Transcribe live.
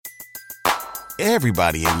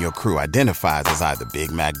Everybody in your crew identifies as either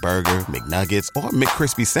Big Mac Burger, McNuggets, or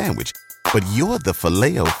McCrispy Sandwich. But you're the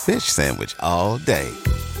Filet-O-Fish Sandwich all day.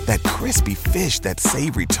 That crispy fish, that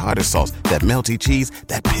savory tartar sauce, that melty cheese,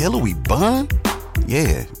 that pillowy bun.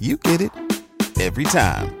 Yeah, you get it. Every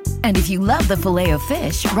time. And if you love the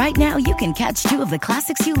Filet-O-Fish, right now you can catch two of the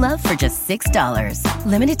classics you love for just $6.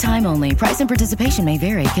 Limited time only. Price and participation may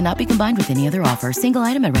vary. Cannot be combined with any other offer. Single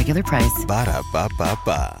item at regular price.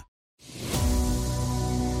 Ba-da-ba-ba-ba.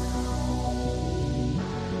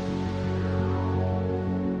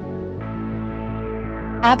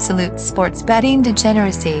 Absolute sports betting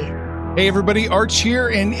degeneracy. Hey everybody, Arch here,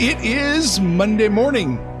 and it is Monday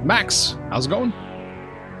morning. Max, how's it going?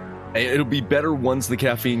 It'll be better once the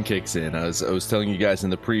caffeine kicks in. I was telling you guys in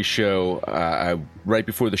the pre-show, right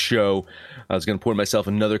before the show, I was going to pour myself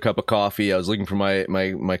another cup of coffee. I was looking for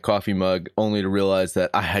my coffee mug, only to realize that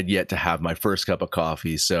I had yet to have my first cup of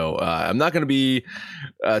coffee. So I'm not going to be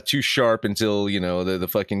too sharp until, you know, the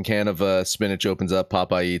fucking can of spinach opens up,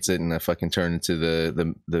 Popeye eats it, and I fucking turn into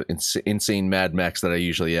the insane Mad Max that I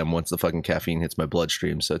usually am once the fucking caffeine hits my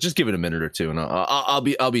bloodstream. So just give it a minute or two, and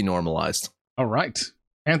I'll be normalized. All right.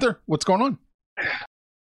 Panther, what's going on?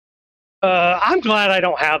 I'm glad I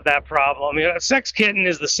don't have that problem. You know, Sex Kitten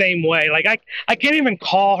is the same way. Like I can't even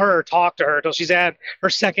call her or talk to her until she's had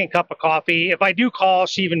her second cup of coffee. If I do call,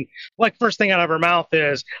 she even first thing out of her mouth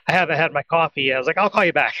is, "I haven't had my coffee yet." I was like, "I'll call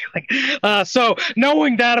you back." So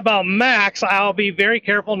knowing that about Max, I'll be very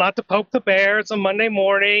careful not to poke the bear. It's a Monday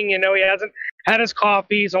morning. You know, he hasn't had his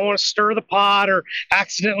coffee, so I don't want to stir the pot or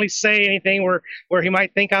accidentally say anything where he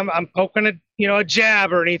might think I'm poking a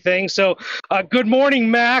jab or anything. So good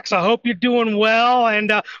morning, Max. I hope you're doing well,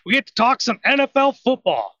 and we get to talk some NFL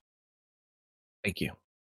football. Thank you.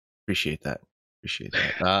 Appreciate that. He's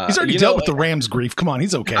already dealt with the Rams grief. Come on,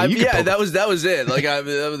 he's okay. That was it.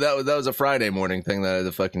 That was a Friday morning thing that I had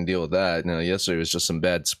to fucking deal with that. You know, yesterday was just some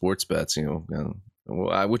bad sports bets,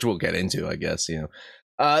 which we'll get into, I guess,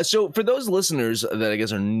 So for those listeners that I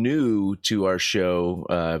guess are new to our show,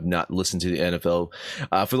 not listened to the NFL,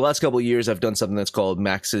 for the last couple of years, I've done something that's called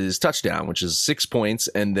Max's Touchdown, which is 6 points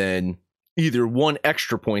and then either one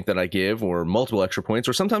extra point that I give or multiple extra points,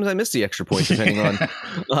 or sometimes I miss the extra point depending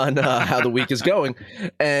on how the week is going.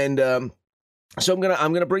 And so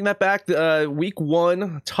I'm gonna bring that back. Week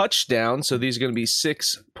 1 touchdown. So these are gonna be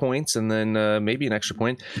 6 points and then maybe an extra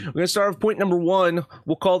point. We're gonna start with point number 1.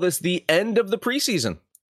 We'll call this the end of the preseason.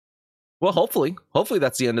 Well, hopefully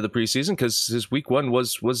that's the end of the preseason, because his week 1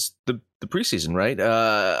 was the preseason, right?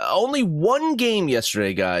 Only one game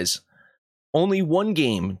yesterday, guys. Only one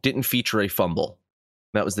game didn't feature a fumble.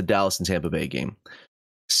 That was the Dallas and Tampa Bay game.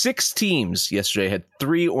 6 teams yesterday had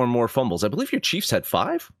 3 or more fumbles. I believe your Chiefs had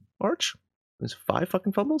 5, Arch. There's 5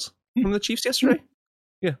 fucking fumbles from the Chiefs yesterday.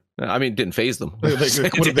 Yeah, I mean, it didn't phase them.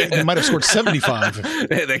 They might have scored 75.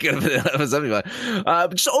 They could have 75.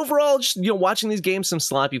 But just overall, watching these games, some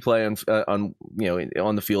sloppy play on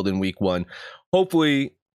the field in week 1.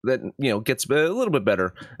 Hopefully that gets a little bit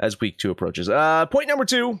better as week 2 approaches. Point number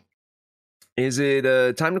 2: is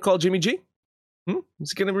it time to call Jimmy G?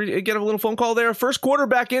 Is he going to get a little phone call there? First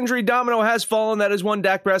quarterback injury domino has fallen. That is one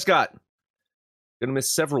Dak Prescott. Going to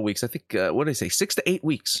miss several weeks. I think, what did I say? 6 to 8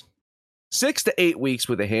 weeks. 6 to 8 weeks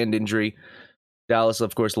with a hand injury. Dallas,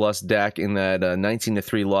 of course, lost Dak in that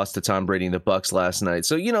 19-3 loss to Tom Brady and the Bucs last night.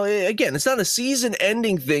 So, again, it's not a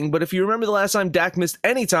season-ending thing, but if you remember the last time Dak missed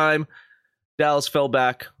any time, Dallas fell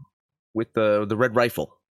back with the red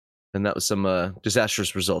rifle. And that was some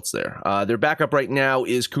disastrous results there. Their backup right now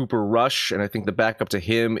is Cooper Rush, and I think the backup to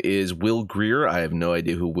him is Will Grier. I have no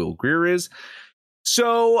idea who Will Grier is.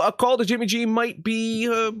 So a call to Jimmy G might be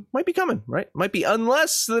coming, right? Might be,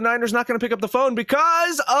 unless the Niners not going to pick up the phone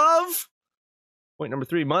because of point number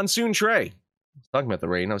 3, Monsoon Trey. I was talking about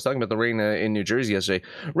the rain in New Jersey yesterday.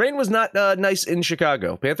 Rain was not nice in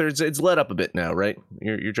Chicago. Panther, it's let up a bit now, right?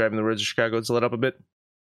 You're driving the roads of Chicago. It's let up a bit.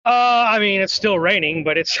 I mean, it's still raining,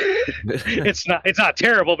 but it's not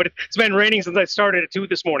terrible. But it's been raining since I started at 2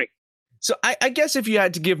 this morning. So I guess if you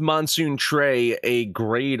had to give Monsoon Trey a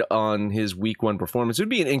grade on his week 1 performance, it would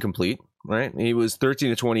be an incomplete, right? He was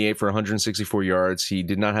 13 to 28 for 164 yards. He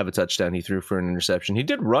did not have a touchdown. He threw for an interception. He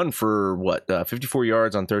did run for 54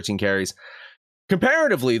 yards on 13 carries.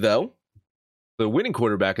 Comparatively, though, the winning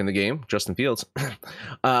quarterback in the game, Justin Fields,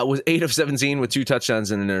 was 8 of 17 with 2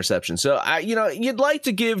 touchdowns and an interception. So you'd like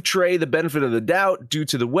to give Trey the benefit of the doubt due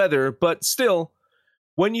to the weather, but still,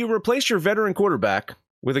 when you replace your veteran quarterback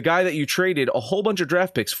with a guy that you traded a whole bunch of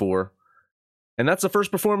draft picks for, and that's the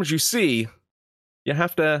first performance you see, you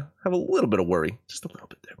have to have a little bit of worry. Just a little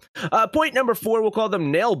bit there. Point number 4, we'll call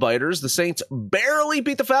them nail biters. The Saints barely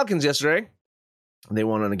beat the Falcons yesterday. They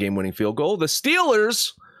won on a game-winning field goal. The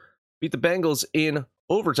Steelers beat the Bengals in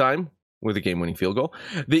overtime with a game-winning field goal.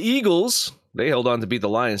 The Eagles, they held on to beat the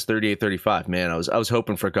Lions 38-35. Man, I was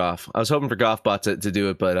hoping for Goff. I was hoping for Goff-Bot to do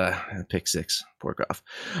it, but pick six. Poor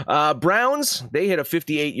Goff. Browns, they hit a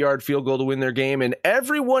 58-yard field goal to win their game, and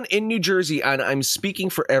everyone in New Jersey, and I'm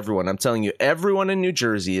speaking for everyone, I'm telling you, everyone in New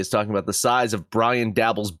Jersey is talking about the size of Brian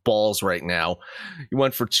Dabble's balls right now. He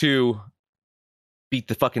went for two. Beat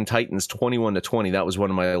the fucking Titans 21-20. That was one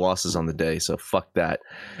of my losses on the day, so fuck that.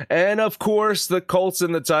 And of course, the Colts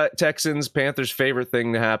and the Texans, Panthers' favorite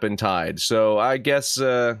thing to happen, tied. So I guess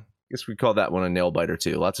we call that one a nail biter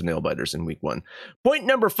too. Lots of nail biters in week 1. Point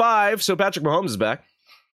number 5. So Patrick Mahomes is back.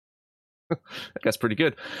 That's pretty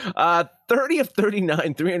good. 30 of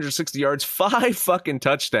 39, 360 yards, 5 fucking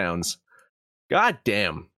touchdowns. God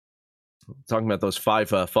damn. Talking about those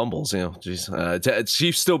 5 fumbles,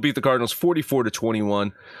 Chiefs still beat the Cardinals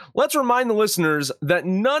 44-21. Let's remind the listeners that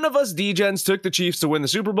none of us D-Gens took the Chiefs to win the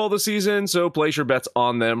Super Bowl this season, so place your bets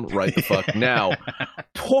on them right the fuck now.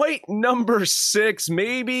 Point number 6,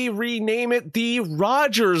 maybe rename it the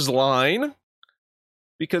Rodgers line,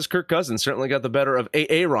 because Kirk Cousins certainly got the better of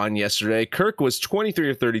Aaron yesterday. Kirk was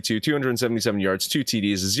 23 of 32, 277 yards, 2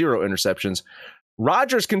 TDs, 0 interceptions.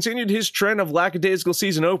 Rodgers continued his trend of lackadaisical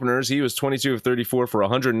season openers. He was 22 of 34 for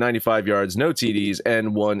 195 yards, no TDs,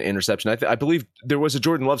 and 1 interception. I believe there was a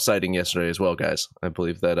Jordan Love sighting yesterday as well, guys. I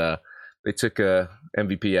believe that they took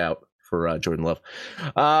MVP out for Jordan Love.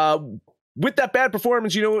 With that bad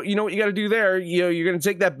performance, you know what you got to do there. You're going to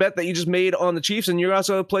take that bet that you just made on the Chiefs, and you're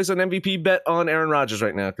also place an MVP bet on Aaron Rodgers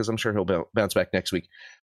right now, because I'm sure he'll bounce back next week.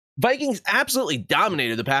 Vikings absolutely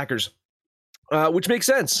dominated the Packers. Which makes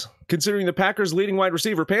sense, considering the Packers' leading wide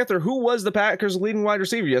receiver, Panther. Who was the Packers' leading wide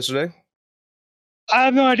receiver yesterday? I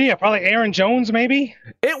have no idea. Probably Aaron Jones, maybe?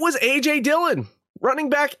 It was A.J. Dillon. Running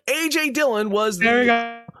back A.J. Dillon was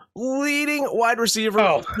the leading wide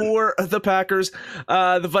receiver for the Packers.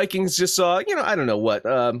 The Vikings just saw, I don't know what.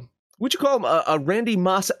 Would you call him a Randy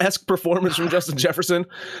Moss-esque performance from Justin Jefferson?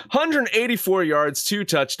 184 yards, 2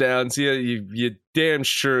 touchdowns. You damn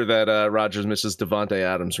sure that Rodgers misses Devontae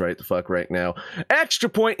Adams right the fuck right now. Extra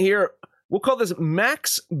point here. We'll call this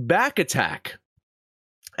Max back attack.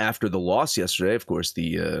 After the loss yesterday, of course,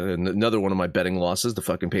 another one of my betting losses, the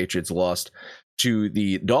fucking Patriots lost to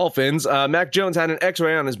the Dolphins. Mac Jones had an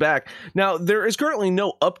x-ray on his back. Now, there is currently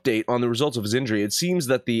no update on the results of his injury. It seems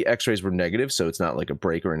that the x-rays were negative, so it's not like a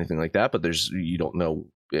break or anything like that, but you don't know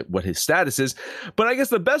what his status is. But I guess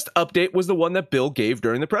the best update was the one that Bill gave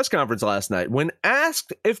during the press conference last night. When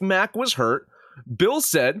asked if Mac was hurt, Bill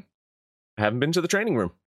said, "I haven't been to the training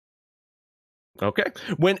room." Okay.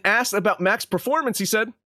 When asked about Mac's performance, he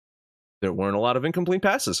said, "There weren't a lot of incomplete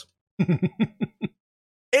passes."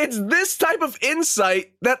 It's this type of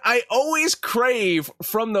insight that I always crave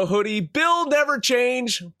from the hoodie. Bill, never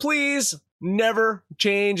change. Please never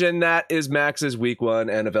change. And that is Max's week 1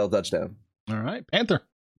 NFL touchdown. All right, Panther.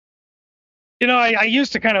 I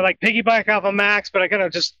used to kind of like piggyback off of Max, but I kind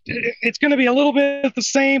of it's going to be a little bit the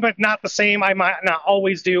same, but not the same. I might not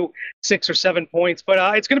always do 6 or 7 points, but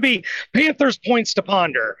it's going to be Panthers points to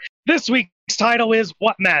ponder. This week's title is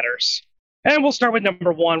What Matters. And we'll start with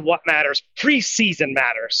number 1, what matters? Preseason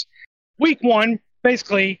matters. Week 1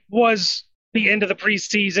 basically was the end of the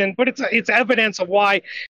preseason, but it's evidence of why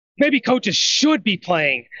maybe coaches should be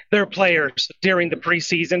playing their players during the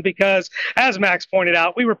preseason, because, as Max pointed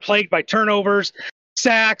out, we were plagued by turnovers,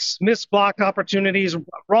 sacks, missed block opportunities,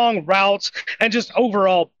 wrong routes, and just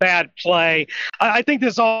overall bad play. I think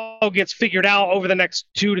this all gets figured out over the next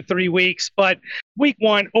 2 to 3 weeks, but week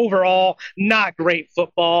 1 overall, not great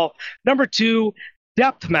football. Number 2,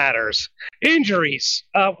 depth matters. Injuries.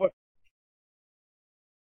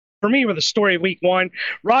 For me, were the story of week 1.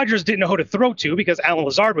 Rodgers didn't know who to throw to because Alan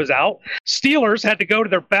Lazard was out. Steelers had to go to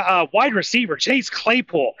their wide receiver, Chase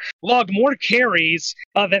Claypool, logged more carries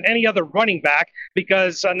than any other running back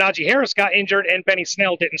because Najee Harris got injured and Benny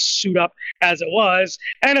Snell didn't suit up as it was.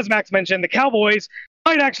 And as Max mentioned, the Cowboys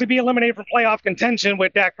might actually be eliminated from playoff contention,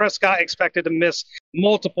 with Dak Prescott expected to miss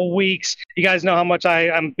multiple weeks. You guys know how much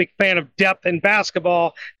I'm a big fan of depth in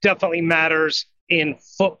basketball. Definitely matters in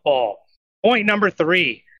football. Point number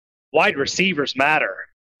 3. Wide receivers matter.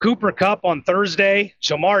 Cooper Kupp on Thursday,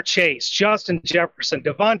 Jamar Chase, Justin Jefferson,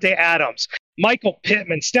 Devontae Adams, Michael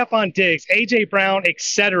Pittman, Stephon Diggs, A.J. Brown,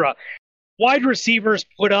 etc. Wide receivers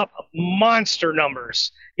put up monster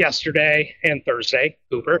numbers yesterday and Thursday,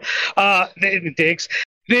 Cooper, Diggs.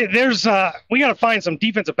 We got to find some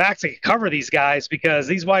defensive backs that can cover these guys, because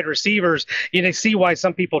these wide receivers, see why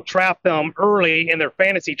some people trap them early in their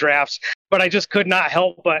fantasy drafts. but I just could not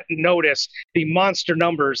help but notice the monster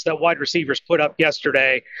numbers that wide receivers put up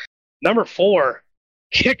yesterday. Number 4,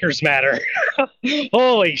 kickers matter.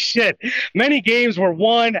 Holy shit. Many games were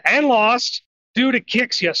won and lost due to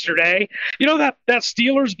kicks yesterday. You know that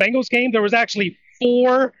Steelers-Bengals game, there was actually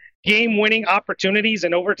 4 game-winning opportunities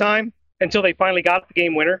in overtime until they finally got the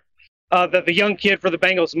game winner. That the young kid for the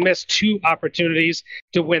Bengals missed 2 opportunities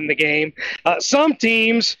to win the game. Some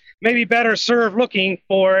teams may be better served looking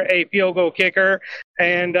for a field goal kicker,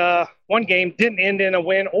 and one game didn't end in a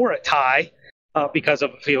win or a tie because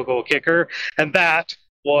of a field goal kicker, and that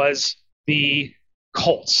was the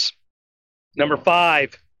Colts. Number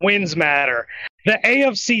 5, wins matter. The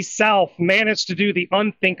AFC South managed to do the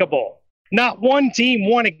unthinkable. Not one team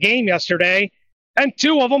won a game yesterday, and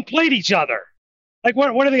 2 of them played each other. Like,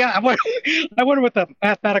 what are the? I wonder what the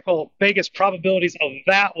mathematical Vegas probabilities of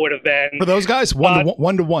that would have been. For those guys, 1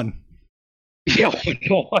 to 1. Yeah, 1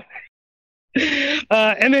 to 1.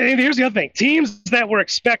 And here's the other thing. Teams that were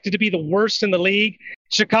expected to be the worst in the league,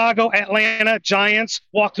 Chicago, Atlanta, Giants,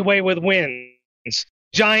 walked away with wins.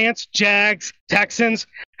 Giants, Jags, Texans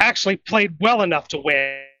actually played well enough to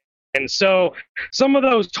win. And so some of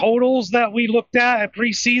those totals that we looked at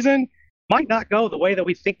preseason might not go the way that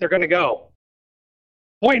we think they're going to go.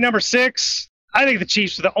 Point number 6, I think the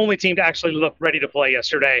Chiefs were the only team to actually look ready to play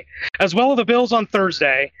yesterday, as well as the Bills on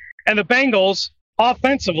Thursday. And the Bengals,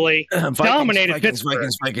 offensively, dominated Pittsburgh.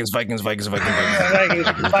 Vikings.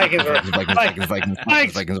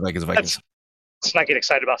 Let's not get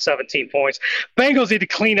excited about 17 points. Bengals need to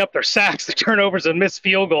clean up their sacks, the turnovers, and missed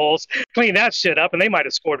field goals. Clean that shit up, and they might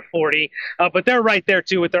have scored 40. But they're right there,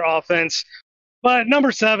 too, with their offense. But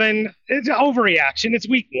number 7, it's an overreaction. It's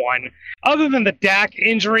week 1. Other than the Dak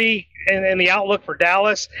injury and the outlook for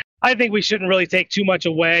Dallas, I think we shouldn't really take too much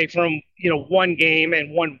away from, one game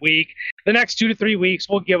and 1 week. The next 2 to 3 weeks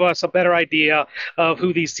will give us a better idea of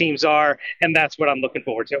who these teams are, and that's what I'm looking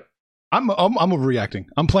forward to. I'm overreacting.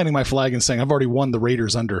 I'm planting my flag and saying I've already won the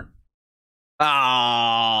Raiders under.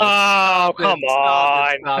 Oh, come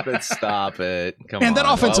on. Stop it. Come and that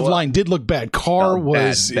on. offensive line did look bad. Carr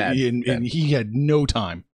was bad. and he had no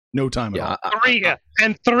time. No time at all. 3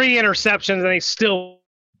 interceptions, and they still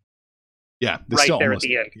they right still there almost, at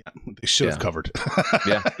the end. Yeah, they should have covered.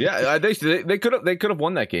 They could have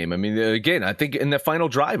won that game. I mean, again, I think in the final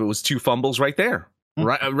drive it was 2 fumbles right there.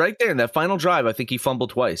 Right there in that final drive, I think he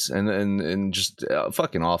fumbled twice, and just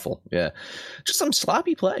fucking awful. Yeah, just some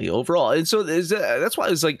sloppy play overall. And so that's why I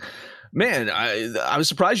was like, man, I was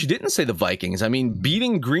surprised you didn't say the Vikings. I mean,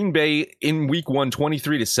 beating Green Bay in week 1,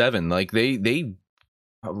 23-7, like they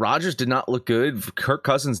Rodgers did not look good. Kirk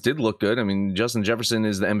Cousins did look good. I mean, Justin Jefferson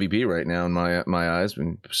is the MVP right now in my eyes. I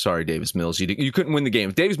mean, sorry, Davis Mills, you couldn't win the game.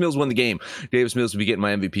 If Davis Mills won the game, Davis Mills would be getting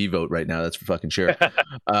my MVP vote right now. That's for fucking sure.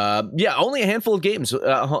 Only a handful of games,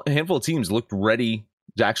 a handful of teams looked ready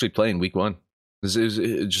to actually play in week 1.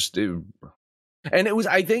 And it was,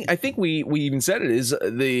 I think we even said it is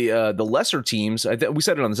the lesser teams. We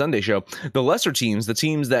said it on the Sunday show. The lesser teams, the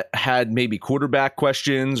teams that had maybe quarterback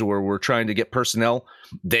questions or were trying to get personnel,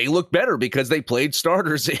 they look better because they played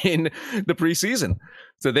starters in the preseason.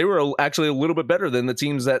 So they were actually a little bit better than the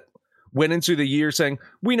teams that went into the year saying,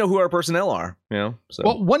 we know who our personnel are. So.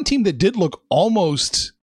 Well, one team that did look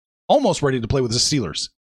almost ready to play with the Steelers.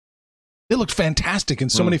 They looked fantastic in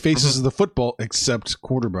so many phases of the football, except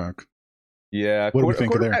quarterback. Yeah, what do we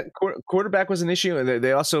think of there? Quarterback was an issue.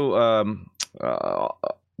 They also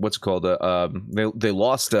what's it called? They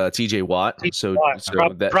lost T.J. Watt. So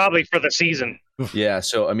probably for the season. Yeah.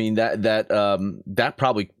 So I mean that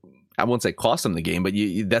probably, I won't say cost them the game, but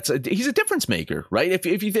he's a difference maker, right?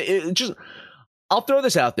 If you just, I'll throw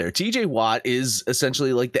this out there. T.J. Watt is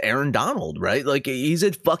essentially like the Aaron Donald, right? Like he's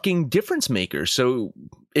a fucking difference maker. So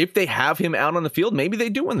if they have him out on the field, maybe they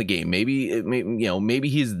do win the game. Maybe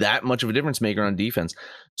he's that much of a difference maker on defense.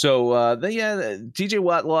 So T.J.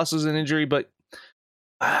 Watt lost as an injury, but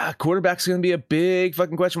quarterback's going to be a big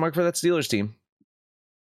fucking question mark for that Steelers team.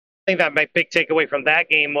 I think that my big takeaway from that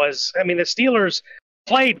game was, I mean, the Steelers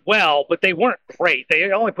played well, but they weren't great. They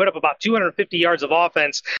only put up about 250 yards of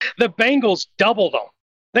offense. The Bengals doubled them.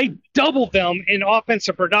 They doubled them in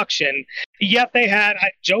offensive production, yet they had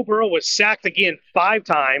Joe Burrow was sacked again 5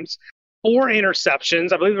 times, 4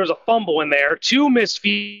 interceptions. I believe there was a fumble in there, 2 missed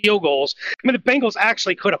field goals. I mean, the Bengals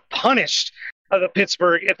actually could have punished the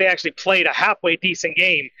Pittsburgh if they actually played a halfway decent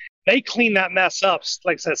game. They cleaned that mess up.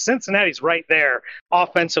 Like I said, Cincinnati's right there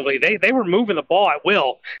offensively. They were moving the ball at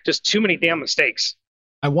will, just too many damn mistakes.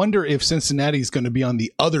 I wonder if Cincinnati's going to be on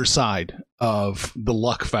the other side of the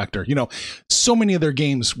luck factor. So many of their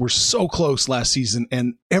games were so close last season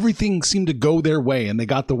and everything seemed to go their way and they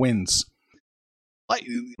got the wins.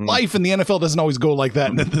 life in the NFL doesn't always go like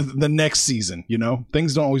that. The next season,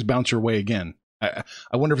 things don't always bounce your way again. I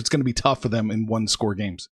wonder if it's going to be tough for them in one-score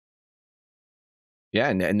games. Yeah,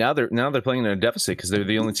 and now they're playing in a deficit because they're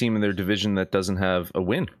the only team in their division that doesn't have a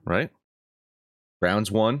win. Right?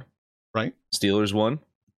 Browns won, right? Steelers won,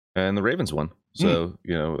 and the Ravens won. So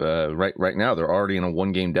right now they're already in a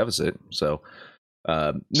 1-game deficit. So.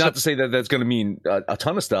 Not to say that that's going to mean a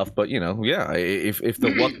ton of stuff, but if the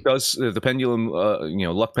luck does the pendulum,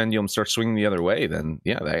 luck pendulum starts swinging the other way, then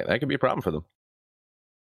that could be a problem for them.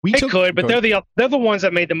 But they're the ones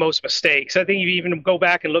that made the most mistakes. I think if you even go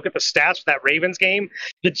back and look at the stats for that Ravens game,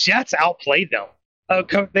 the Jets outplayed them.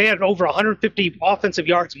 They had over 150 offensive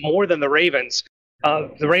yards more than the Ravens.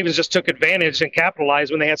 The Ravens just took advantage and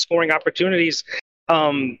capitalized when they had scoring opportunities.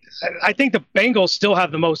 I think the Bengals still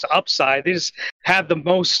have the most upside. They just have the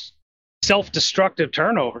most self-destructive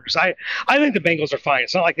turnovers. I think the Bengals are fine.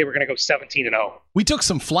 It's not like they were going to go 17-0. We took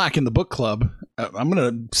some flack in the book club. I'm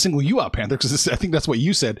going to single you out, Panther, because I think that's what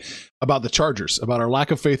you said about the Chargers, about our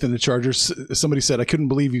lack of faith in the Chargers. Somebody said, I couldn't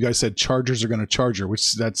believe you guys said Chargers are going to charger,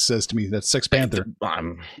 which that says to me, that's Sex Panther.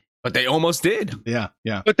 But they almost did. Yeah.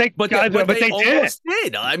 But they almost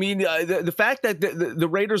did. I mean, the fact that the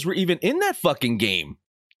Raiders were even in that fucking game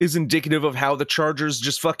is indicative of how the Chargers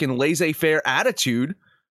just fucking laissez-faire attitude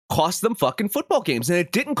cost them fucking football games. And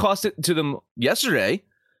it didn't cost it to them yesterday.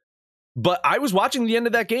 But I was watching the end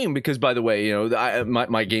of that game because, by the way,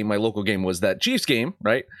 my local game was that Chiefs game,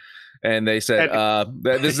 right? And they said,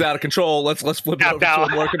 this is out of control. Let's flip it over to a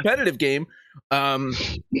more competitive game.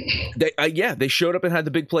 They showed up and had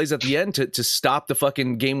the big plays at the end to stop the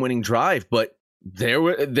fucking game-winning drive. But there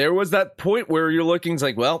was that point where you're looking, it's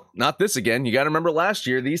like, well, not this again. You got to remember last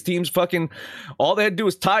year, these teams fucking, all they had to do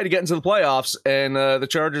was tie to get into the playoffs, and the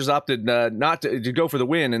Chargers opted not to go for the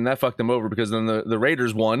win, and that fucked them over because then the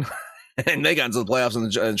Raiders won. And they got into the playoffs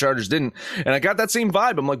and the Chargers didn't. And I got that same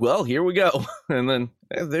vibe. I'm like, well, here we go. And then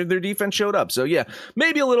their defense showed up. So, yeah,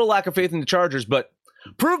 maybe a little lack of faith in the Chargers, but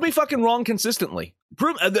prove me fucking wrong consistently.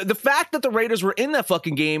 Prove the fact that the Raiders were in that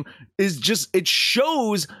fucking game is just, it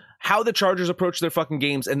shows how the Chargers approach their fucking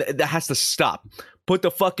games, and that has to stop. Put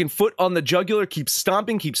the fucking foot on the jugular, keep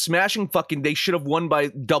stomping, keep smashing. Fucking, they should have won by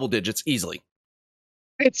double digits easily.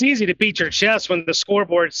 It's easy to beat your chest when the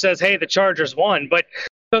scoreboard says, hey, the Chargers won, but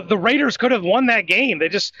the Raiders could have won that game. They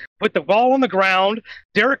just put the ball on the ground,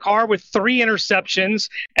 Derek Carr with 3 interceptions,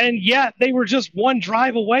 and yet they were just one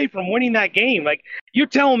drive away from winning that game. Like, you're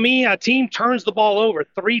telling me a team turns the ball over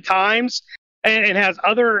 3 times and has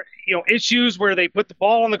other issues where they put the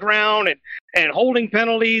ball on the ground and holding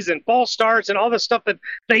penalties and false starts and all the stuff that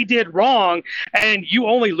they did wrong, and you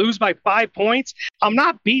only lose by 5 points? I'm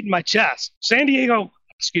not beating my chest.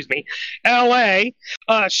 LA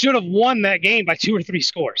should have won that game by 2 or 3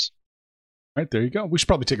 scores. All right, there you go. We should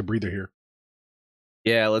probably take a breather here.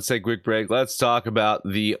 Yeah, let's take a quick break. Let's talk about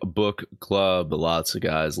the book club. Lots of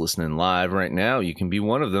guys listening live right now. You can be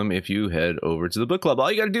one of them if you head over to the book club.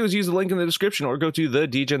 All you got to do is use the link in the description or go to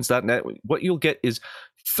thedegens.net. What you'll get is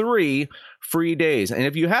 3 free days. And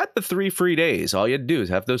if you had the 3 free days, all you had to do is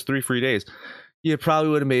have those 3 free days. You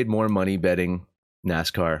probably would have made more money betting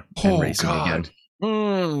NASCAR and racing again.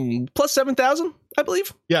 Plus 7,000, I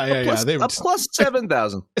believe. Yeah. Plus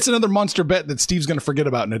 7,000. It's another monster bet that Steve's going to forget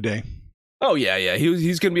about in a day. Oh, yeah.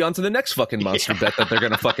 He's going to be on to the next fucking monster bet that they're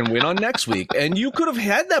going to fucking win on next week. And you could have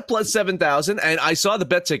had that plus 7,000. And I saw the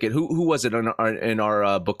bet ticket. Who was it in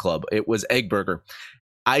our book club? It was Egg Burger.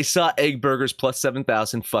 I saw Egg Burger's plus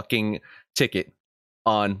 7,000 fucking ticket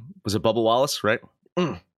on, was it Bubba Wallace, right?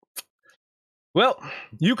 Well,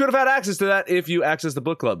 you could have had access to that if you access the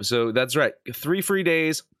book club. So that's right. 3 free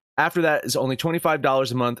days. After that is only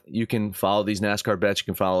 $25 a month. You can follow these NASCAR bets. You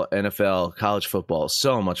can follow NFL, college football,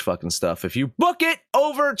 so much fucking stuff. If you book it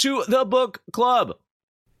over to the book club.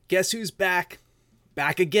 Guess who's back?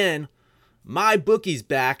 Back again. My bookie's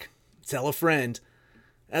back. Tell a friend.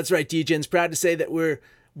 That's right, Degen's proud to say that we're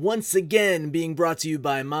once again being brought to you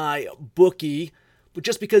by my bookie. But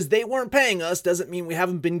just because they weren't paying us doesn't mean we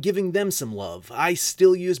haven't been giving them some love. I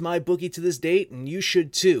still use my bookie to this date, and you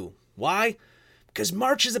should too. Why? Because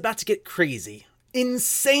March is about to get crazy.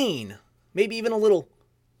 Insane. Maybe even a little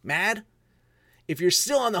mad. If you're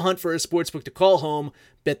still on the hunt for a sportsbook to call home,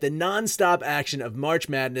 bet the non-stop action of March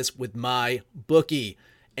Madness with my bookie.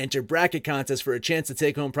 Enter bracket contests for a chance to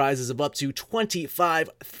take home prizes of up to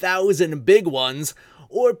 25,000 big ones,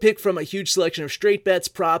 or pick from a huge selection of straight bets,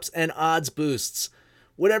 props, and odds boosts.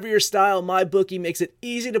 Whatever your style, MyBookie makes it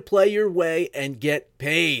easy to play your way and get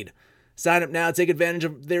paid. Sign up now, take advantage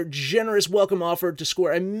of their generous welcome offer to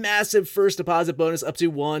score a massive first deposit bonus up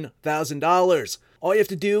to $1,000. All you have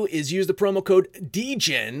to do is use the promo code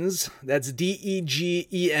DEGENS, that's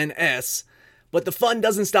DEGENS, but the fun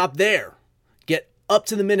doesn't stop there. Get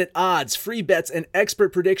up-to-the-minute odds, free bets, and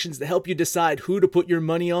expert predictions to help you decide who to put your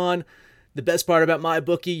money on. The best part about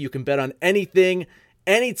MyBookie, you can bet on anything,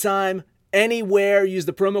 anytime, anywhere. Use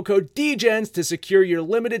the promo code DEGENS to secure your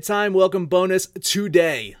limited time welcome bonus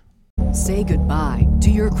today. Say goodbye to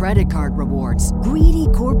your credit card rewards. Greedy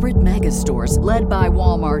corporate mega stores, led by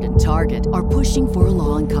Walmart and Target, are pushing for a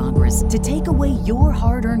law in Congress to take away your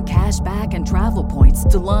hard-earned cash back and travel points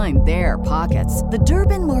to line their pockets. The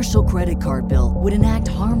Durbin-Marshall credit card bill would enact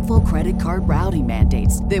harmful credit card routing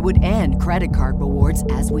mandates that would end credit card rewards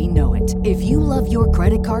as we know it. If you love your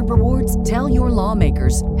credit card rewards, tell your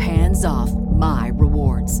lawmakers, hands off my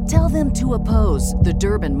rewards. Tell them to oppose the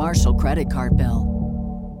Durbin-Marshall credit card bill.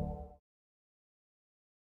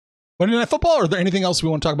 Monday Night Football, or is there anything else we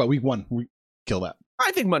want to talk about week one? We kill that.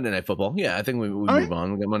 I think Monday Night Football. Yeah, I think we move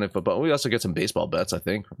on. We got Monday Night Football. We also get some baseball bets, I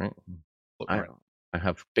think. Right? I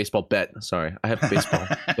have baseball bet. Sorry. I have baseball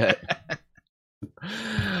bet.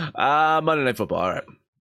 Monday Night Football. All right.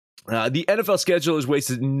 The NFL schedule has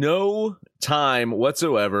wasted no time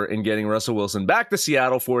whatsoever in getting Russell Wilson back to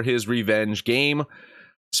Seattle for his revenge game.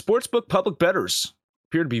 Sportsbook public bettors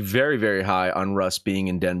appear to be very, very high on Russ being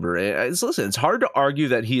in Denver. Listen, it's hard to argue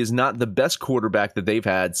that he is not the best quarterback that they've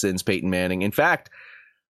had since Peyton Manning. In fact,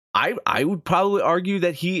 I would probably argue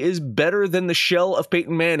that he is better than the shell of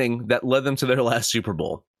Peyton Manning that led them to their last Super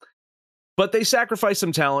Bowl. But they sacrificed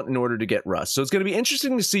some talent in order to get Russ. So it's going to be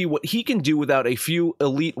interesting to see what he can do without a few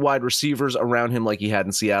elite wide receivers around him like he had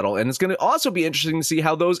in Seattle. And it's going to also be interesting to see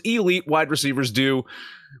how those elite wide receivers do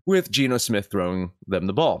with Geno Smith throwing them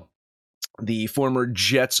the ball. The former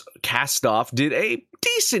Jets cast-off did a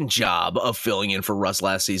decent job of filling in for Russ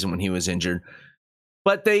last season when he was injured.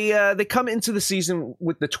 But they come into the season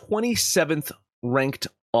with the 27th ranked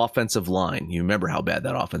offensive line. You remember how bad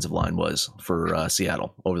that offensive line was for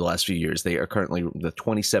Seattle over the last few years. They are currently the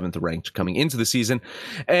 27th ranked coming into the season.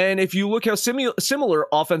 And if you look how similar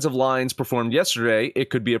offensive lines performed yesterday, it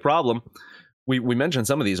could be a problem. We mentioned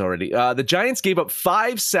some of these already. The Giants gave up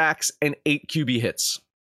 5 sacks and 8 QB hits.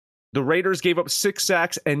 The Raiders gave up 6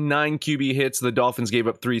 sacks and 9 QB hits. The Dolphins gave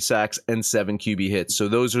up 3 sacks and 7 QB hits. So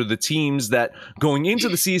those are the teams that going into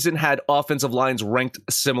the season had offensive lines ranked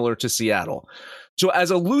similar to Seattle. So as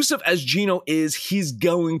elusive as Geno is, he's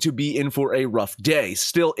going to be in for a rough day.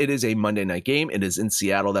 Still, it is a Monday night game. It is in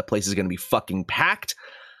Seattle. That place is going to be fucking packed.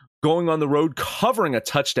 Going on the road, covering a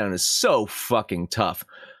touchdown is so fucking tough.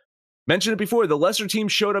 Mentioned it before, the lesser team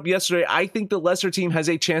showed up yesterday. I think the lesser team has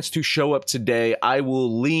a chance to show up today. I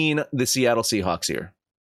will lean the Seattle Seahawks here.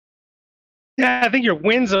 Yeah, I think your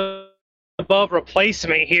wins above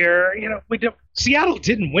replacement here. You know, Seattle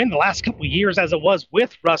didn't win the last couple of years as it was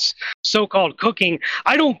with Russ so-called cooking.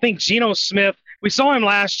 I don't think Geno Smith, we saw him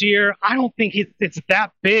last year. I don't think it's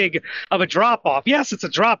that big of a drop-off. Yes, it's a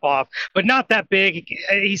drop-off, but not that big.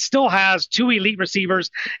 He still has 2 elite receivers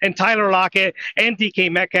and Tyler Lockett and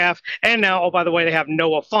DK Metcalf. And now, oh, by the way, they have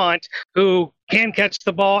Noah Fant, who can catch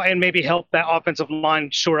the ball and maybe help that offensive line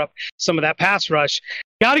shore up some of that pass rush.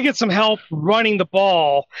 Got to get some help running the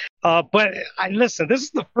ball. But listen, this is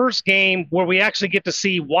the first game where we actually get to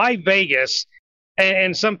see why Vegas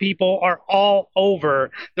and some people are all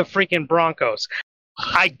over the freaking Broncos.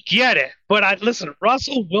 I get it, but listen,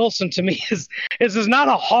 Russell Wilson to me is not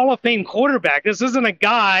a Hall of Fame quarterback. This isn't a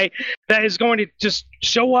guy that is going to just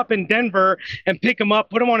show up in Denver and pick him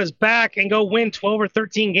up, put him on his back, and go win 12 or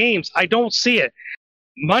 13 games. I don't see it.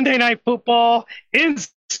 Monday Night Football in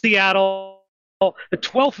Seattle. The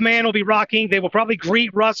 12th man will be rocking. They will probably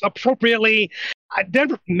greet Russ appropriately.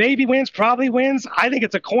 Denver maybe wins, probably wins. I think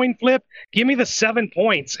it's a coin flip. Give me the 7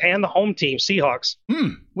 points and the home team, Seahawks.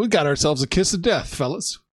 We got ourselves a kiss of death,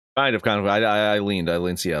 fellas. Kind of. I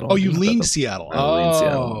leaned Seattle. Oh, you leaned Seattle. I leaned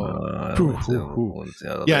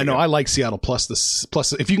Seattle. Yeah, no, I like Seattle plus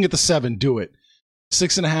if you can get the 7, do it.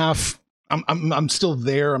 6.5. I'm still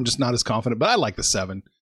there. I'm just not as confident, but I like the 7.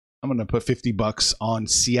 I'm going to put $50 on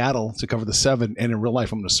Seattle to cover the 7, and in real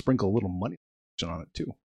life, I'm going to sprinkle a little money on it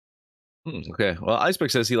too. Okay. Well,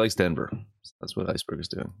 Iceberg says he likes Denver. That's what Iceberg is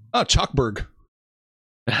doing. Oh, Chalkberg.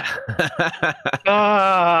 Yeah,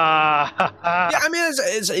 I mean,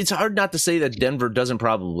 it's hard not to say that Denver doesn't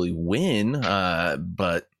probably win,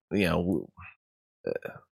 but you know,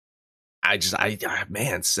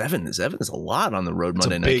 man, 7 is a lot on the road. It's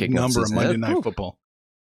Monday a night big number of Monday Night Football.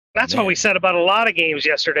 That's what we said about a lot of games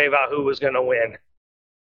yesterday about who was going to win.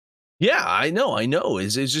 Yeah, I know.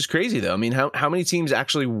 It's just crazy though. I mean, how many teams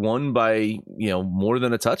actually won by more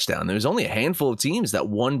than a touchdown? There's only a handful of teams that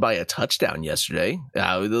won by a touchdown yesterday.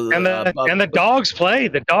 And the dogs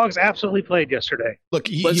played. The dogs absolutely played yesterday. Look,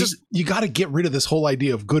 you got to get rid of this whole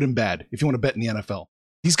idea of good and bad if you want to bet in the NFL.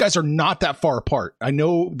 These guys are not that far apart. I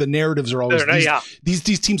know the narratives are always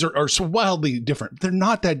these teams are so wildly different. They're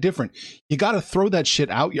not that different. You got to throw that shit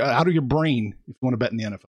out of your brain if you want to bet in the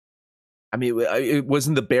NFL. I mean, it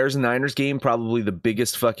wasn't the Bears and Niners game probably the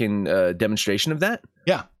biggest fucking demonstration of that?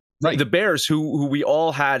 Yeah, right. The Bears, who we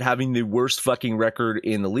all had having the worst fucking record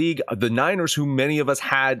in the league. The Niners, who many of us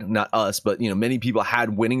had, not us, but many people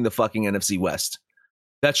had winning the fucking NFC West.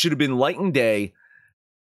 That should have been light and day.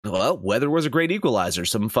 Well, weather was a great equalizer.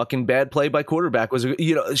 Some fucking bad play by quarterback was,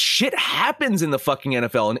 shit happens in the fucking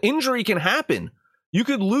NFL. An injury can happen. You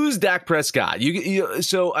could lose Dak Prescott.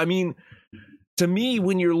 So, I mean, to me,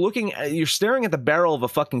 when you're staring at the barrel of a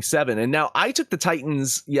fucking 7. And now I took the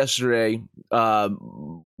Titans yesterday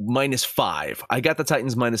 -5. I got the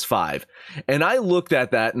Titans -5. And I looked at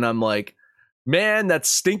that and I'm like, man, that's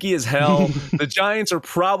stinky as hell. The Giants are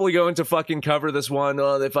probably going to fucking cover this one.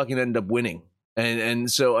 Oh, they fucking end up winning. And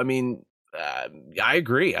so, I mean, I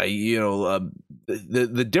agree.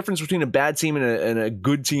 The difference between a bad team and a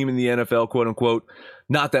good team in the NFL, quote unquote,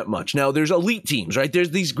 not that much. Now, there's elite teams, right? There's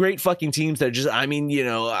these great fucking teams that just, I mean,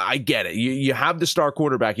 I get it. You have the star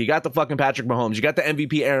quarterback. You got the fucking Patrick Mahomes. You got the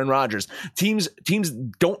MVP Aaron Rodgers. Teams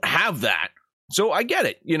don't have that. So I get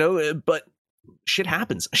it, but shit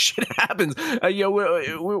happens. Shit happens.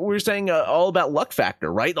 We're saying all about luck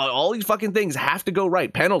factor, right? All these fucking things have to go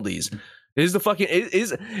right. Penalties. Is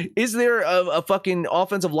there a fucking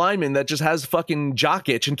offensive lineman that just has fucking jock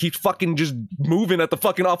itch and keeps fucking just moving at the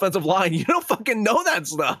fucking offensive line? You don't fucking know that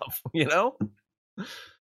stuff, God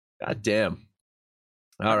damn.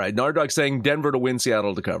 All right. Nardog saying Denver to win,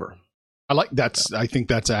 Seattle to cover. I like that. I think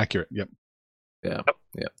that's accurate. Yep. Yeah.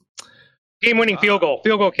 Game-winning field goal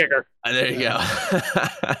kicker. There you go.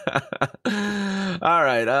 All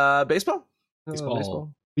right. Baseball.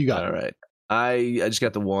 You got it. All right. I just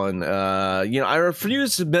got the one. I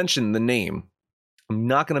refuse to mention the name. I'm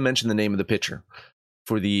not going to mention the name of the pitcher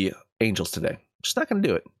for the Angels today. Just not going to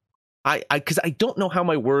do it. Because I don't know how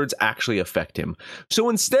my words actually affect him. So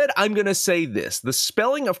instead, I'm going to say this. The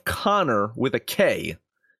spelling of Connor with a K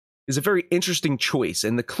is a very interesting choice.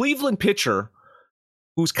 And the Cleveland pitcher,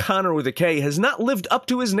 who's Connor with a K, has not lived up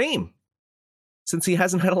to his name, since he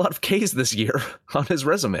hasn't had a lot of Ks this year on his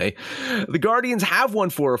resume. The Guardians have won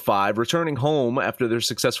 4 or 5, returning home after their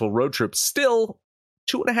successful road trip, still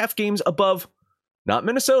 2.5 games above, not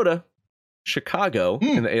Minnesota, Chicago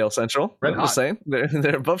in the AL Central. Red I'm hot. just saying,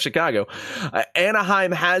 they're above Chicago.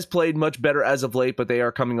 Anaheim has played much better as of late, but they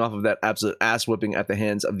are coming off of that absolute ass whipping at the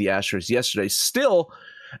hands of the Astros yesterday. Still,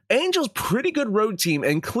 Angels pretty good road team,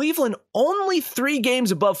 and Cleveland only 3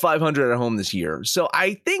 games above 500 at home this year. So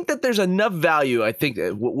I think that there's enough value. I think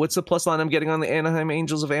what's the plus line I'm getting on the Anaheim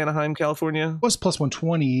Angels of Anaheim, California? What's plus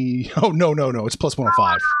 120? Oh no, it's plus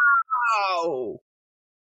 105. Oh.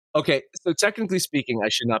 Okay, so technically speaking, I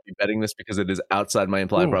should not be betting this because it is outside my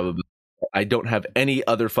implied probability. I don't have any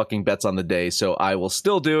other fucking bets on the day, so I will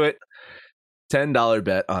still do it. $10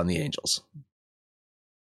 bet on the Angels.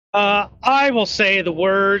 I will say the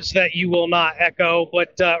words that you will not echo,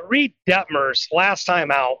 but Reed Detmers, last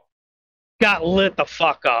time out, got lit the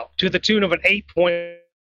fuck up to the tune of an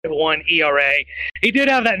 8.1 ERA. He did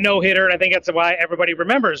have that no-hitter, and I think that's why everybody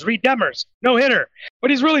remembers Reed Detmers, no-hitter. But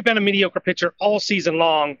he's really been a mediocre pitcher all season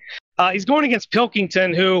long. He's going against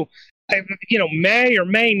Pilkington, who, may or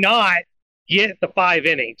may not get the 5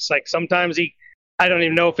 innings. Like sometimes I don't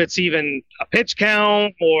even know if it's even a pitch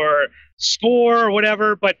count or score or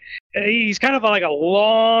whatever, but he's kind of like a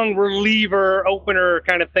long reliever opener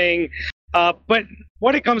kind of thing. But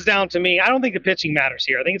what it comes down to me, I don't think the pitching matters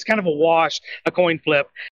here. I think it's kind of a wash, a coin flip.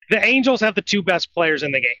 The Angels have the 2 best players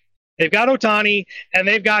in the game. They've got Ohtani and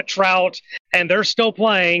they've got Trout, and they're still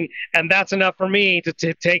playing, and that's enough for me to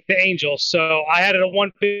take the Angels. So I had it at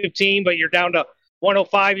 115, but you're down to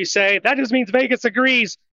 105, you say. That just means Vegas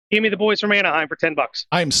agrees. Give me the boys from Anaheim for $10.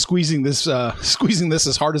 I am squeezing this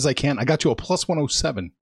as hard as I can. I got you a plus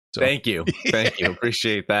 107. So. Thank you.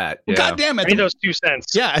 Appreciate that. Yeah. God damn it. I need those 2 cents.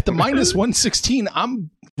 Yeah, at the minus 116, I'm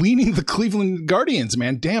leaning the Cleveland Guardians,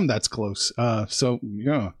 man. Damn, that's close. So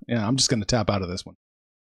I'm just gonna tap out of this one.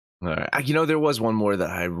 All right. There was one more that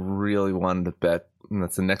I really wanted to bet, and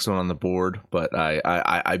that's the next one on the board, but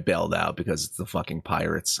I bailed out because it's the fucking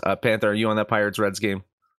Pirates. Panther, are you on that Pirates Reds game?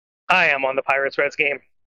 I am on the Pirates Reds game.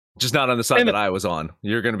 Just not on the side that I was on.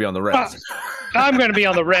 You're going to be on the Reds. I'm going to be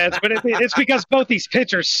on the Reds, but it's because both these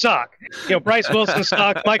pitchers suck. Bryce Wilson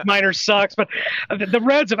sucks, Mike Minor sucks, but the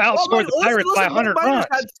Reds have outscored the Pirates by 100 runs.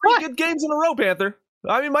 Had 3 good games in a row, Panther.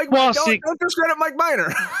 I mean, don't discredit Mike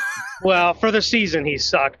Minor. Well, for the season, he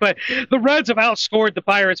sucked. But the Reds have outscored the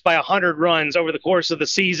Pirates by 100 runs over the course of the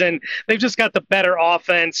season. They've just got the better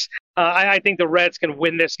offense. I think the Reds can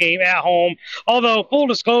win this game at home. Although, full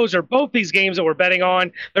disclosure, both these games that we're betting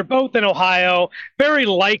on, they're both in Ohio. Very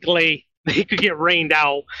likely they could get rained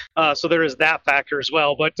out. So there is that factor as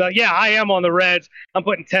well. But, yeah, I am on the Reds. I'm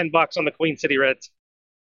putting $10 on the Queen City Reds.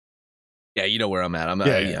 Yeah, you know where I'm at.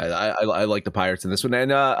 I like the Pirates in this one,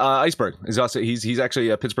 and Iceberg is also he's actually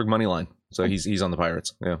a Pittsburgh money line, so he's on the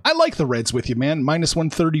Pirates. Yeah, I like the Reds with you, man.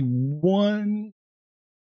 -131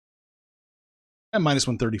 and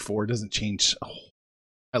 -134 doesn't change. Oh,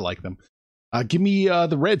 I like them. Give me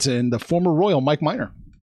the Reds and the former Royal Mike Minor,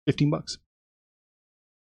 $15.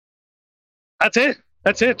 That's it.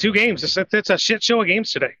 2 games. It's a shit show of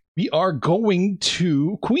games today. We are going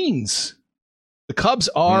to Queens. The Cubs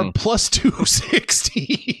are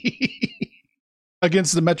 +260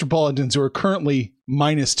 against the Metropolitans, who are currently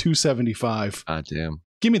 -275. Ah, damn.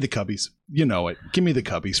 Give me the Cubbies. You know it. Give me the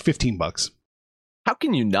Cubbies. $15. How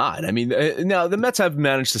can you not? I mean, now the Mets have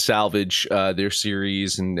managed to salvage their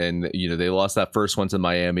series, and they lost that first one to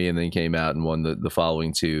Miami, and then came out and won the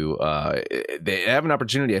following 2. They have an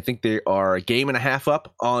opportunity. I think they are a game and a half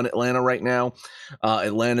up on Atlanta right now.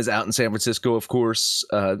 Atlanta's out in San Francisco, of course.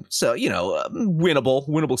 So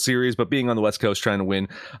winnable series, but being on the West Coast trying to win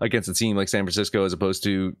against a team like San Francisco as opposed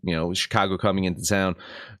to Chicago coming into town,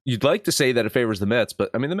 you'd like to say that it favors the Mets,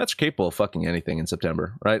 but I mean the Mets are capable of fucking anything in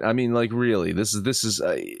September, right? I mean, like, really, this is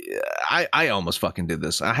I almost fucking did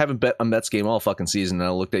this. I haven't bet a Mets game all fucking season, and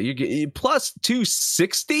I looked at you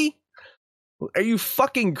 +260. Are you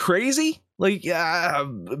fucking crazy? Like,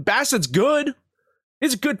 Bassett's good.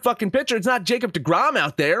 He's a good fucking pitcher. It's not Jacob deGrom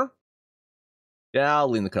out there. Yeah, I'll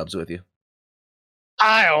lean the Cubs with you.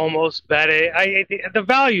 I almost bet it. The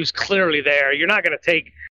value's clearly there. You're not going to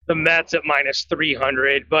take the Mets at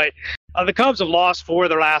 -300, but the Cubs have lost 4 of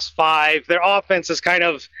their last 5. Their offense is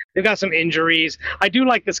they've got some injuries. I do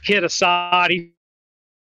like this kid Assad. He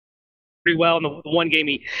pretty well in the one game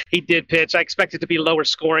he did pitch. I expect it to be lower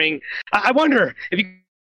scoring. I wonder if you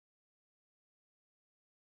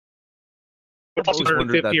plus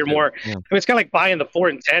 150 or more. Yeah. I mean, it's kind of like buying the 4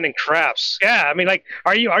 and 10 in craps. Yeah, I mean, like,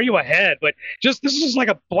 are you ahead? But this is like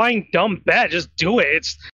a blind dumb bet. Just do it.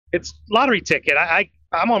 It's lottery ticket.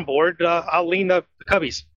 I'm on board. I'll lean the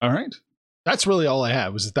Cubbies. All right. That's really all I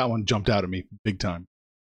had, was that one jumped out at me big time.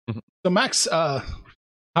 Mm-hmm. So, Max, how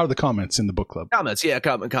are the comments in the book club? Comments.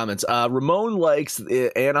 Ramon likes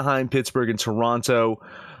Anaheim, Pittsburgh, and Toronto.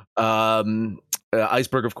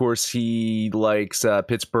 Iceberg, of course, he likes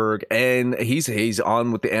Pittsburgh, and he's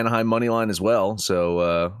on with the Anaheim money line as well.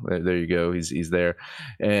 So there you go. He's there.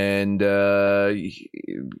 And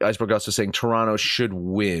Iceberg also saying Toronto should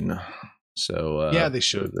win. So yeah, they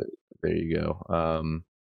should. There you go.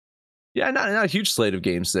 Yeah, not a huge slate of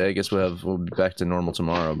games today. I guess we'll be back to normal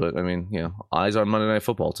tomorrow. But I mean, eyes on Monday Night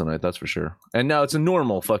Football tonight, that's for sure. And now it's a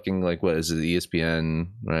normal fucking, like, what is it, ESPN,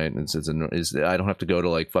 right? I don't have to go to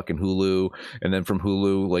like fucking Hulu, and then from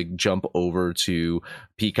Hulu like jump over to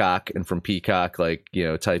Peacock, and from Peacock like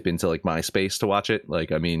type into like MySpace to watch it.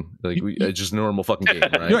 Like, I mean, like it's just a normal fucking game,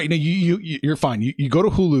 right? You're right. No, you're fine. You go to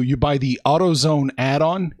Hulu, you buy the AutoZone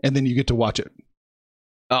add-on, and then you get to watch it.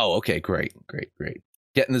 Oh, okay, great.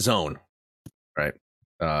 Get in the zone, right?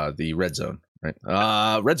 The Red Zone, right?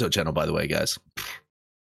 Red Zone channel, by the way, guys.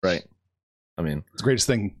 Right. I mean, it's the greatest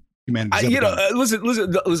thing humanity's ever done.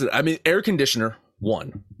 Listen. I mean, air conditioner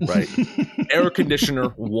 1, right? Air conditioner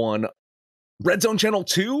 1. Red Zone channel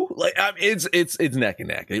 2, like, it's neck and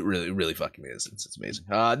neck. It really fucking is. It's amazing.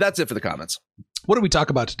 That's it for the comments. What did we talk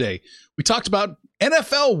about today? We talked about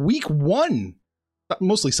NFL Week 1,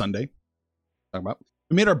 mostly Sunday.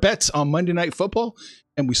 We made our bets on Monday Night Football,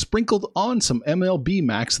 and we sprinkled on some MLB,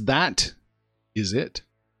 Max. That is it.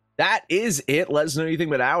 Let us know anything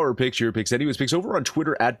about our picks, your picks, anyways. Picks over on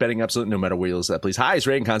Twitter at Betting Absolute, no matter where you listen to that. Please highest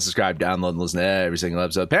rating, subscribe, download, and listen to every single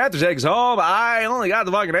episode. Panthers eggs home. I only got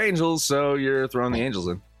the fucking Angels, so you're throwing the Angels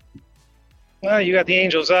in. Well, you got the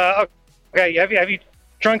Angels. Okay, have you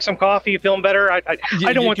drunk some coffee? You feeling better? I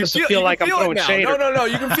don't want this to feel like I'm throwing shade. No.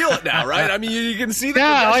 You can feel it now, right? I mean, you can see the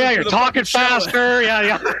you're talking faster.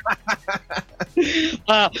 Yeah.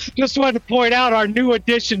 Just wanted to point out our new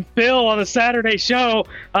addition, Phil, on the Saturday show,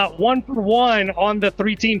 1 for 1 on the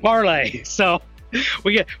 3-team parlay. So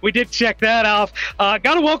we did check that off.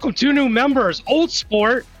 Got to welcome 2 new members, Old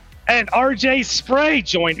Sport And RJ Spray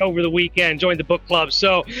joined over the weekend, joined the book club.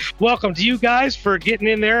 So welcome to you guys for getting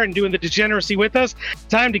in there and doing the Degeneracy with us.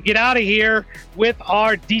 Time to get out of here with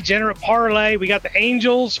our Degenerate Parlay. We got the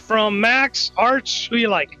Angels from Max. Arch, who you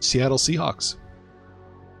like? Seattle Seahawks.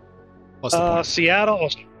 What's the point? Seattle.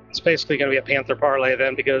 It's basically going to be a Panther parlay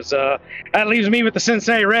then, because that leaves me with the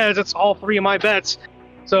Cincinnati Reds. It's all three of my bets.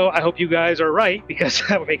 So I hope you guys are right, because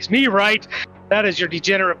that makes me right. That is your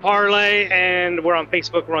Degenerate Parlay, and we're on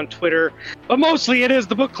Facebook, we're on Twitter. But mostly it is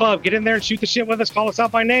the book club. Get in there and shoot the shit with us. Call us out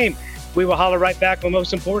by name. We will holler right back, but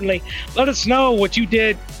most importantly, let us know what you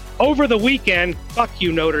did over the weekend. Fuck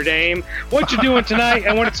you, Notre Dame. What you doing tonight,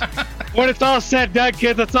 and when it's all said and done,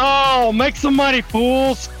 kids, it's all make some money,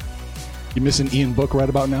 fools. You missing Ian Book right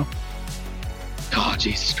about now? Oh,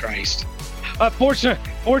 Jesus Christ.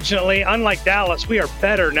 Fortunately, unlike Dallas, we are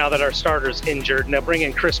better now that our starter's injured. Now bring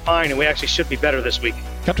in Chris Pine, and we actually should be better this week.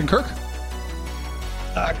 Captain Kirk?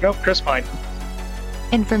 Nope, Chris Pine.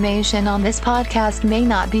 Information on this podcast may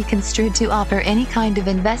not be construed to offer any kind of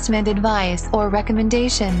investment advice or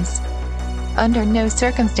recommendations. Under no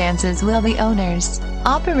circumstances will the owners,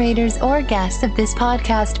 operators, or guests of this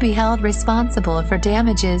podcast be held responsible for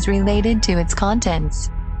damages related to its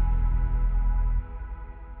contents.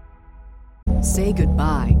 Say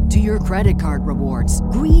goodbye to your credit card rewards.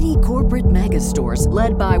 Greedy corporate mega stores,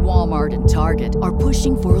 led by Walmart and Target, are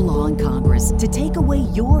pushing for a law in Congress to take away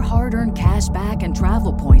your hard-earned cash back and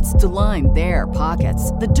travel points to line their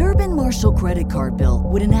pockets. The Durbin-Marshall credit card bill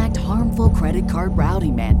would enact harmful credit card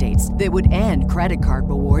routing mandates that would end credit card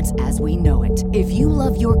rewards as we know it. If you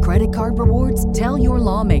love your credit card rewards, tell your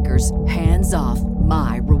lawmakers, hands off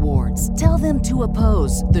my rewards. Tell them to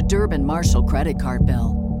oppose the Durbin-Marshall credit card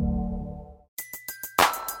bill.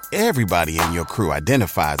 Everybody in your crew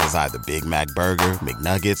identifies as either Big Mac Burger,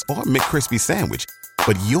 McNuggets, or McCrispy Sandwich.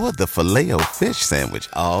 But you're the Filet-O-Fish Sandwich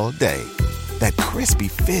all day. That crispy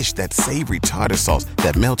fish, that savory tartar sauce,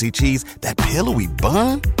 that melty cheese, that pillowy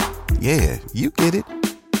bun. Yeah, you get it.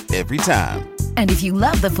 Every time. And if you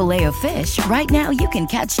love the Filet-O-Fish, right now you can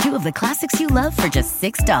catch two of the classics you love for just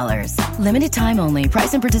 $6. Limited time only.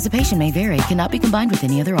 Price and participation may vary. Cannot be combined with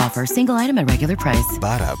any other offer. Single item at regular price.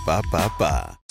 Ba-da-ba-ba-ba.